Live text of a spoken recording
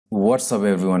What's up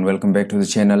everyone, welcome back to the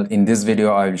channel. In this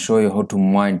video I will show you how to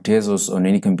mine Tezos on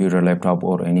any computer, laptop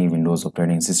or any Windows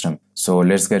operating system. So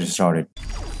let's get started.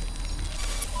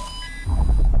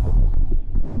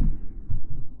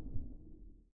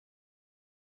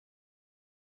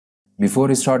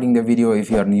 Before starting the video,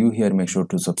 if you are new here, make sure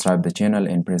to subscribe the channel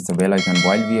and press the bell icon.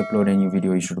 While we upload a new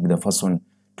video, you should be the first one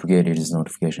to get its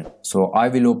notification. So I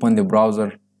will open the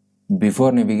browser.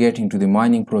 Before navigating to the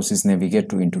mining process, navigate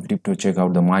to IntoCrypto, check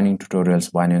out the mining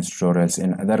tutorials, Binance tutorials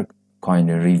and other kind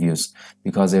of reviews,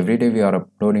 because every day we are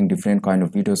uploading different kind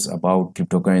of videos about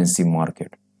cryptocurrency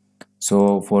market.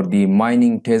 So for the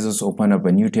mining Tezos, open up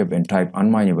a new tab and type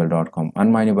unmineable.com.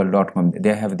 Unmineable.com,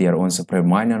 they have their own separate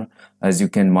miner, as you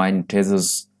can mine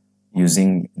Tezos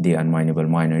using the unmineable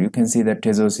miner. You can see that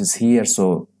Tezos is here,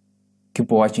 so keep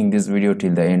watching this video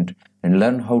till the end and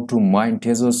learn how to mine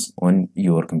Tezos on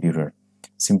your computer.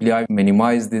 Simply I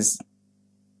minimize this,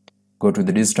 go to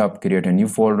the desktop, create a new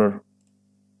folder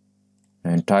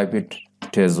and type it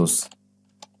Tezos.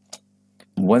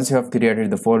 Once you have created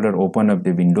the folder, open up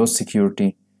the Windows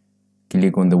security,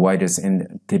 click on the virus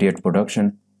and create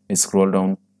production, scroll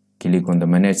down, click on the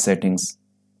manage settings,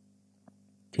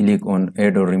 click on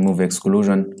add or remove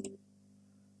exclusion,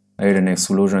 add an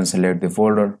exclusion, select the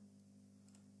folder,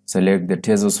 select the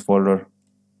Tezos folder.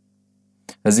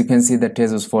 As you can see, the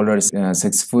Tezos folder is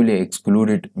successfully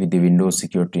excluded with the Windows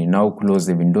security. Now close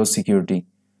the Windows security,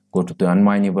 go to the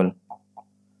unmineable,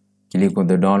 click on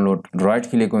the download, right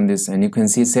click on this and you can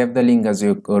see save the link as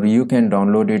you, or you can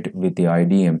download it with the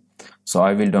IDM. So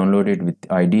I will download it with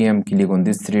IDM. Click on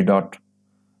this three dot,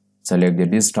 select the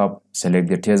desktop, select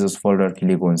the Tezos folder,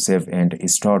 click on save and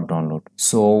start download.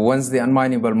 So once the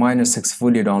unmineable miner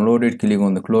successfully downloaded, click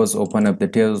on the close, open up the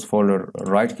Tezos folder,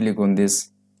 right click on this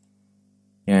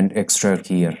and extract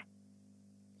here.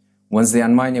 Once the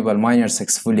unmineable miner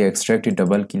successfully extracted,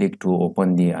 double click to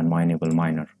open the unmineable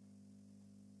miner.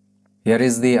 Here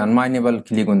is the unmineable,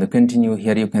 click on the continue.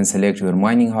 Here you can select your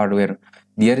mining hardware.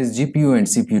 There is GPU and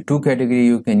CPU, two category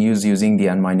you can use using the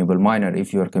unmineable miner.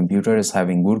 If your computer is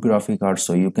having good graphic card,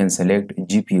 so you can select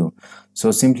GPU.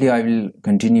 So simply I will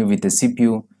continue with the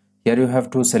CPU. Here you have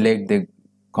to select the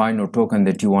coin or token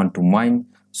that you want to mine.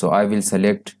 So I will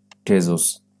select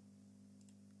Tezos.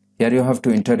 Here you have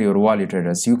to enter your wallet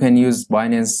address. You can use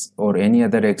Binance or any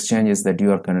other exchanges that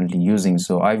you are currently using.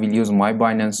 So I will use my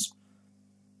Binance.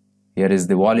 Here is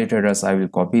the wallet address. I will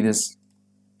copy this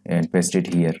and paste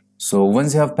it here. So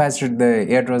once you have pasted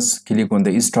the address, click on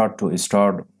the start to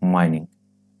start mining.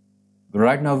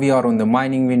 Right now we are on the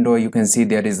mining window. You can see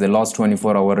there is the last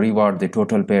 24-hour reward, the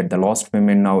total paid, the last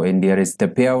payment now, and there is the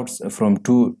payouts from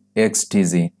 2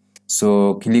 XTZ.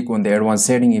 So click on the advanced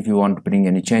setting if you want to bring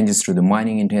any changes to the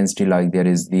mining intensity, like there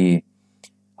is the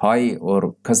high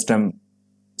or custom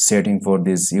setting for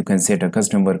this. You can set a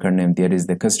custom worker name. There is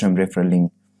the custom referral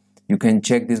link. You can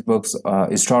check this box,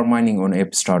 start mining on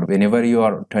App Start. Whenever you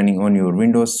are turning on your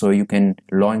Windows, so you can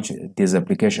launch this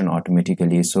application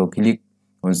automatically. So click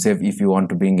on save if you want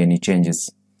to bring any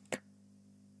changes.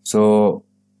 So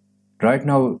right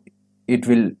now it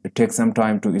will take some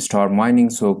time to start mining.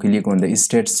 So click on the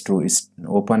stats to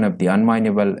open up the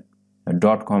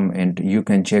unmineable.com and you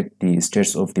can check the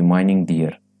stats of the mining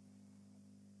there.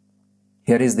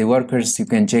 Here is the workers. You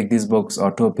can check this box,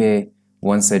 auto pay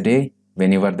once a day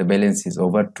whenever the balance is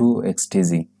over 2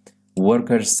 XTZ.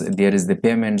 Workers, there is the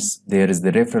payments, there is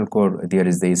the referral code, there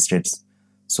is the stats.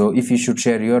 So if you should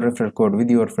share your referral code with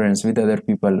your friends, with other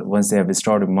people, once they have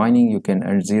started mining, you can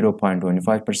earn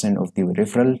 0.25% of the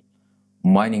referral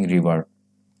mining reward.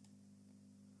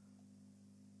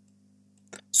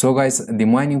 So guys, the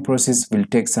mining process will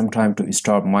take some time to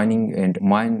start mining and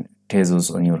mine Tezos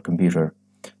on your computer.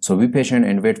 So be patient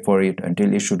and wait for it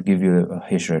until it should give you a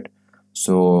hash rate.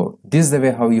 So this is the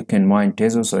way how you can mine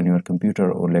Tezos on your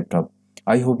computer or laptop.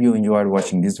 I hope you enjoyed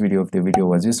watching this video. If the video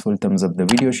was useful, thumbs up the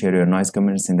video, share your nice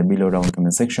comments in the below down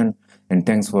comment section, and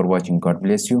thanks for watching. God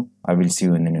bless you. I will see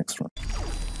you in the next one.